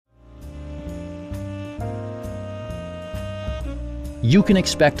You can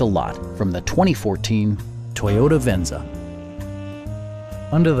expect a lot from the 2014 Toyota Venza.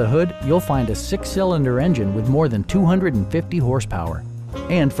 Under the hood, you'll find a 6-cylinder engine with more than 250 horsepower.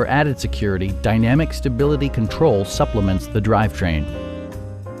 And for added security, dynamic stability control supplements the drivetrain.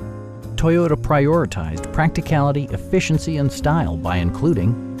 Toyota prioritized practicality, efficiency, and style by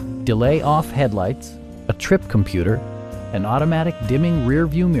including delay-off headlights, a trip computer, an automatic dimming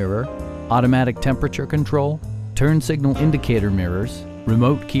rear-view mirror, automatic temperature control, turn signal indicator mirrors,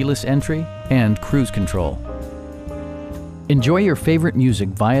 remote keyless entry, and cruise control. Enjoy your favorite music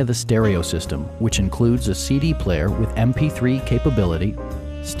via the stereo system, which includes a CD player with MP3 capability,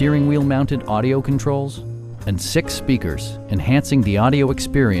 steering wheel mounted audio controls, and 6 speakers, enhancing the audio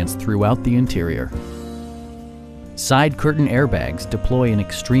experience throughout the interior. Side curtain airbags deploy in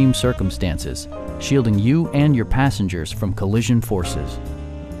extreme circumstances, shielding you and your passengers from collision forces.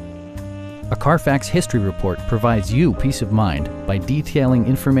 A Carfax history report provides you peace of mind by detailing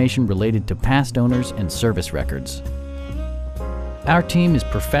information related to past owners and service records. Our team is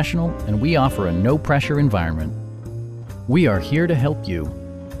professional and we offer a no-pressure environment. We are here to help you.